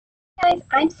guys,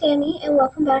 I'm Sammy and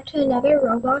welcome back to another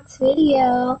Roblox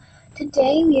video.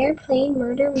 Today we are playing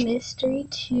Murder Mystery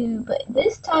 2, but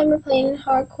this time we're playing in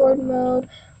hardcore mode,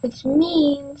 which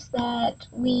means that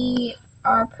we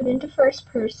are put into first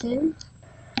person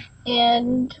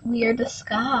and we are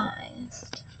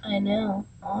disguised. I know,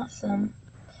 awesome.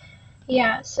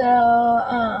 Yeah,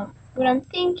 so what I'm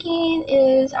thinking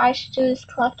is I should just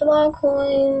collect a lot of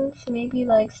coins, maybe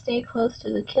like stay close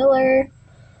to the killer.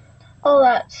 All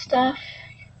that stuff,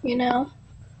 you know.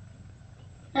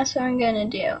 That's what I'm gonna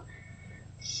do.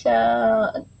 So,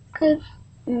 a good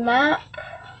map.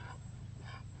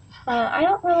 I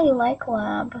don't really like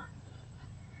lab.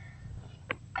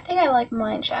 I think I like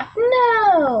mineshaft.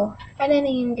 No! I didn't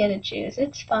even get to choose.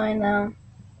 It's fine though.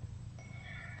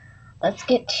 Let's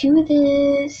get to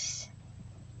this.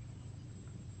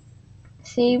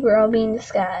 See, we're all being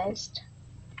disguised.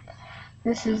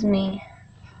 This is me.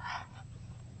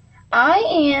 I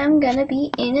am gonna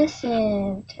be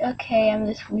innocent. Okay, I'm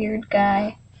this weird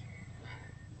guy.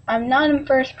 I'm not in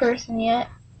first person yet.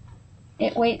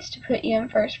 It waits to put you in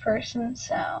first person,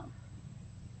 so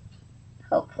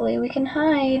hopefully we can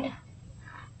hide.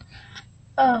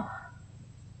 Oh,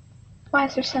 why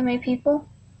is there so many people?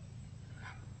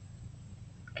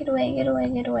 Get away, get away,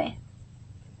 get away.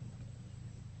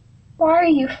 Why are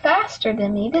you faster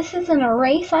than me? This isn't a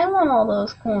race. I want all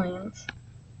those coins.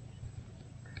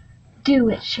 Do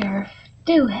it, Sheriff.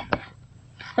 Do it.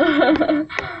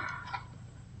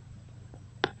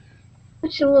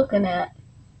 What you looking at?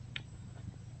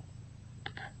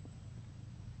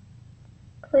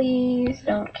 Please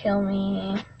don't kill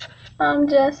me. I'm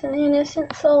just an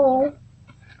innocent soul.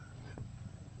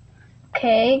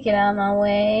 Okay, get out of my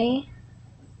way.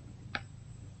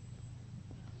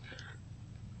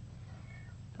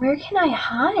 Where can I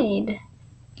hide?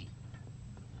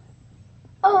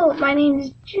 Oh, my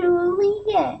name's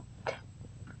Juliet.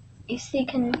 You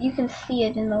can see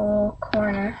it in the little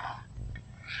corner.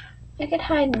 I could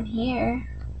hide in here.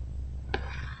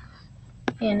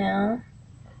 You know.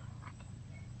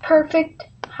 Perfect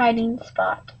hiding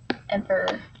spot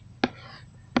ever.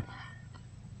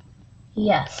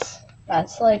 Yes.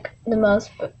 That's like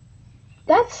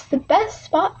that's the best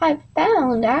spot I've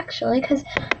found actually, because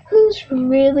who's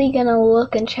really gonna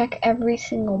look and check every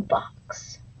single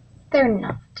box? They're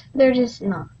not. They're just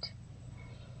not.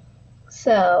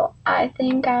 So I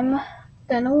think I'm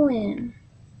gonna win.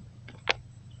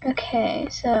 Okay,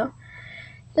 so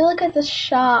if you look at the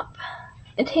shop,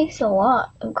 it takes a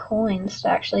lot of coins to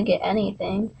actually get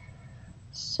anything.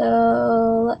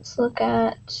 So let's look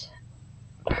at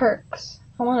perks.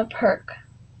 I want a perk.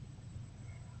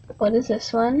 What is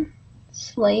this one?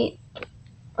 Slate.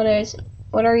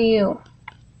 What are you?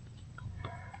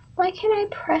 Why can't I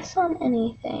press on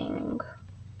anything?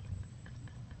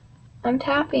 I'm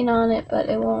tapping on it, but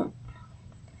it won't.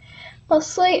 Well,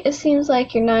 slate, it seems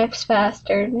like your knife's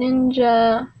faster.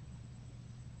 Ninja.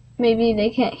 Maybe they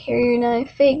can't hear your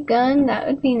knife. Fake gun, that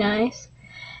would be nice.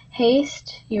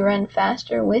 Haste, you run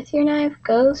faster with your knife.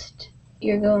 Ghost,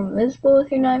 you go invisible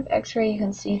with your knife. X-ray, you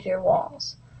can see through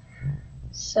walls.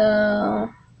 So,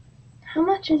 how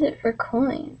much is it for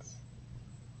coins?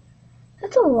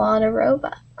 That's a lot of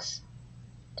Robux.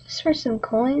 Just for some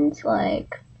coins,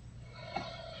 like,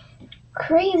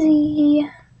 crazy.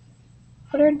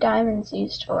 What are diamonds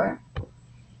used for?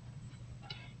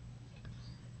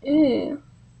 Ooh.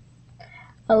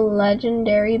 A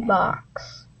legendary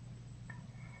box.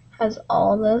 Has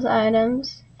all those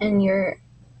items, and you're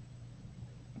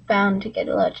bound to get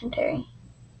a legendary.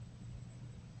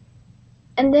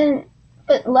 And then,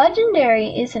 but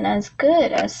legendary isn't as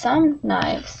good as some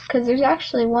knives, because there's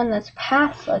actually one that's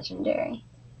past legendary.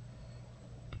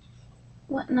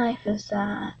 What knife is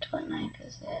that? What knife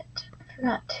is it? I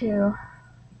forgot to.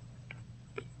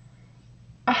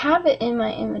 I have it in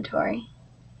my inventory.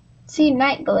 See,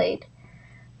 Nightblade.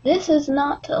 This is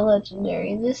not a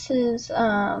legendary. This is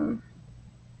above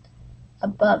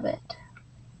it.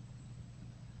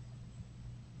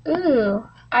 Ooh,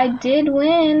 I did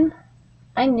win.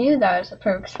 I knew that was a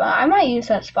perfect spot. I might use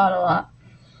that spot a lot.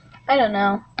 I don't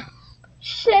know.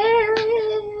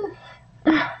 Sheriff!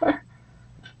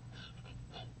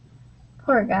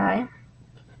 Poor guy.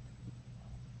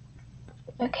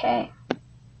 Okay.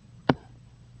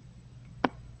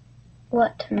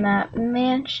 What map?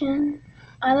 Mansion?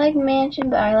 I like mansion,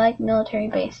 but I like military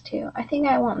base too. I think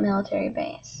I want military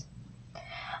base.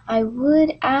 I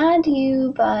would add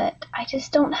you, but I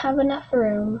just don't have enough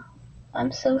room.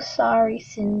 I'm so sorry,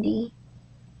 Cindy.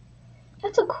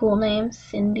 That's a cool name,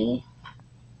 Cindy.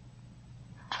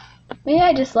 Maybe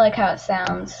I just like how it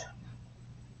sounds.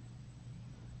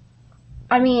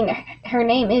 I mean, her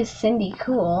name is Cindy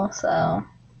Cool, so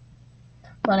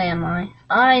what am I?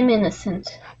 I'm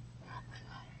innocent.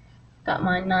 Got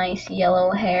my nice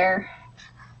yellow hair.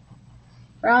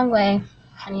 Wrong way.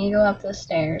 I need to go up the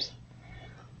stairs.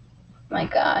 My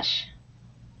gosh.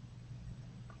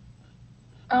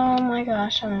 Oh my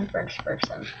gosh, I'm in first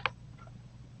person.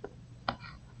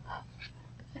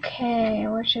 Okay,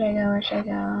 where should I go? Where should I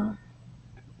go?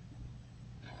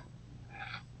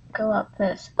 Go up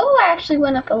this. Oh, I actually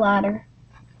went up the ladder.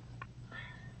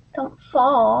 Don't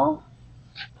fall.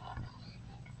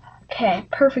 Okay,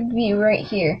 perfect view right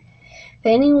here. If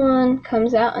anyone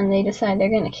comes out and they decide they're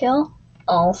gonna kill,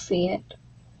 I'll see it.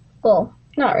 Well,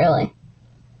 not really.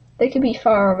 They could be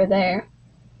far over there.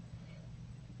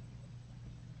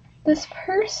 This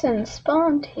person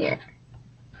spawned here.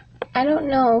 I don't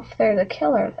know if they're the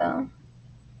killer though.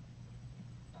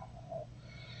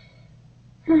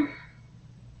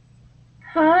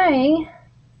 Hi,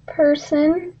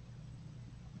 person.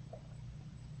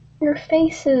 Your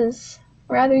face is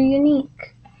rather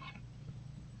unique.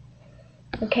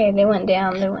 Okay, they went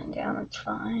down, it's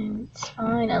fine, it's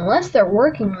fine. Unless they're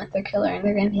working with their killer and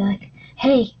they're gonna be like,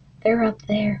 hey, they're up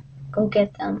there, go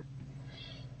get them.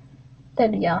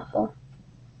 That'd be awful.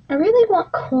 I really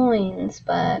want coins,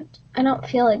 but I don't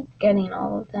feel like getting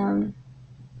all of them.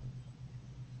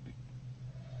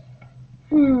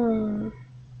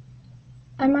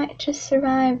 I might just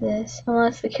survive this,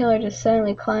 unless the killer just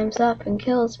suddenly climbs up and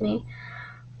kills me.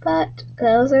 But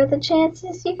those are the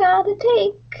chances you gotta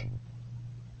take.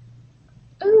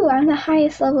 Ooh, I'm the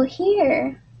highest level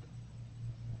here.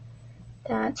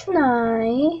 That's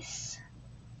nice.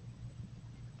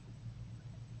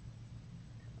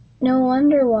 No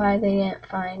wonder why they didn't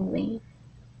find me.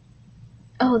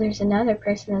 Oh, there's another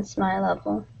person that's my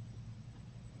level.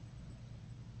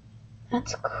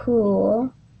 That's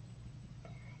cool.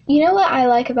 You know what I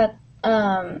like about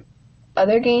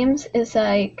other games is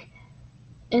like,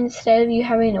 instead of you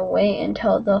having to wait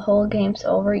until the whole game's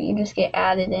over, you just get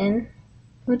added in,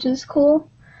 which is cool.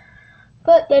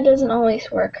 But that doesn't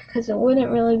always work, because it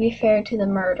wouldn't really be fair to the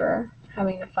murderer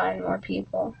having to find more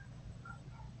people.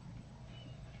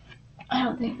 I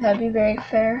don't think that'd be very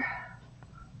fair.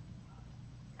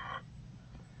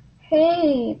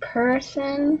 Hey,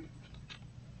 person.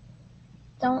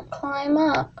 Don't climb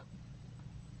up.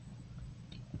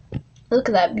 Look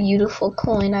at that beautiful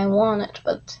coin. I want it,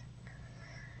 but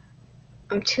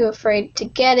I'm too afraid to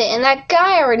get it. And that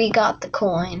guy already got the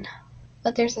coin.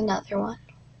 But there's another one.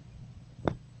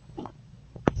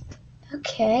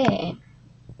 Okay.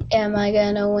 Am I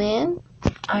gonna win?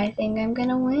 I think I'm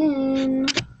gonna win.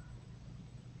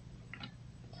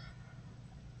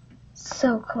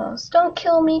 So close. Don't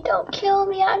kill me. Don't kill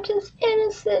me. I'm just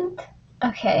innocent.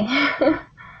 Okay.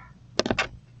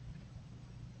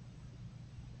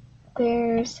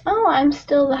 Oh, I'm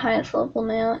still the highest level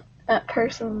now. That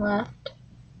person left.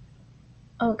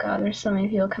 Oh god, there's so many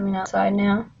people coming outside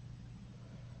now.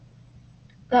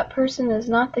 That person is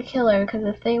not the killer, because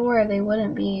if they were, they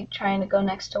wouldn't be trying to go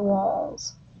next to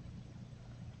walls.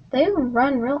 They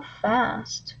run real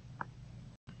fast.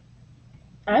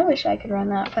 I wish I could run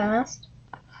that fast.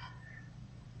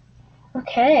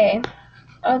 Okay.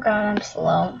 Oh god, I'm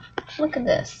slow. Look at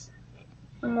this.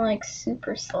 I'm like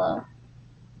super slow.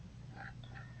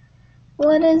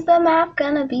 What is the map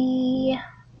gonna be?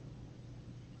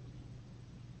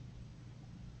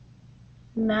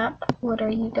 Map, what are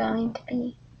you going to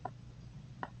be?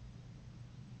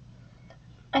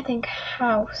 I think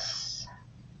house.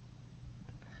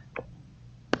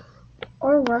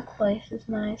 Or workplace is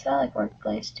nice. I like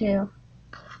workplace too.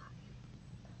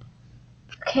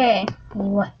 Okay,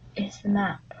 what is the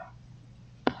map?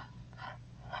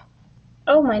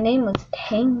 Oh, my name was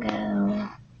Tango.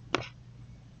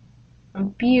 I'm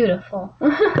beautiful.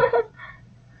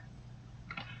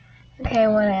 Okay,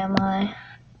 what am I?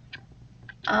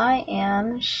 I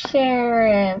am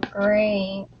Sheriff.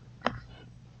 Great.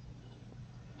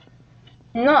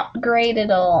 Not great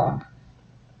at all.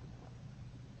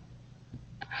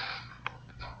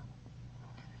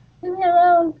 Leave me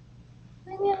alone.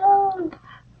 Leave me alone.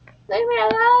 Leave me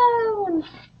alone.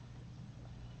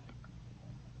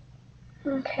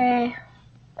 Okay.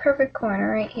 Perfect corner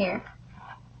right here.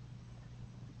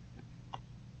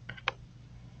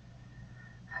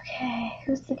 Okay,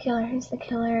 who's the killer? Who's the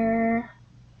killer?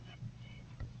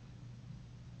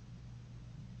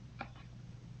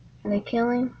 Are they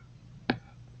killing?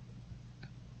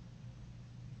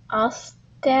 I'll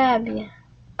stab you.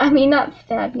 I mean, not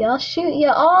stab you. I'll shoot you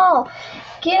all.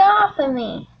 Get off of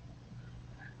me.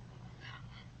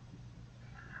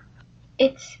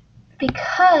 It's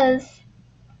because...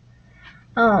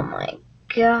 Oh my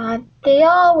god, they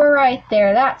all were right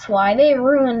there. That's why they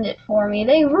ruined it for me.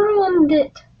 They ruined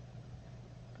it.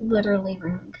 Literally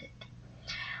ruined it.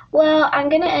 Well, I'm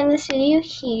gonna end this video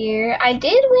here. I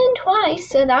did win twice,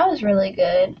 so that was really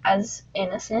good as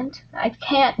innocent. I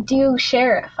can't do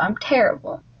sheriff. I'm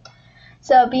terrible.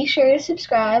 So be sure to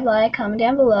subscribe, like, comment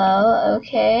down below,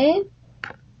 okay?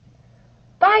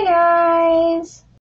 Bye, guys!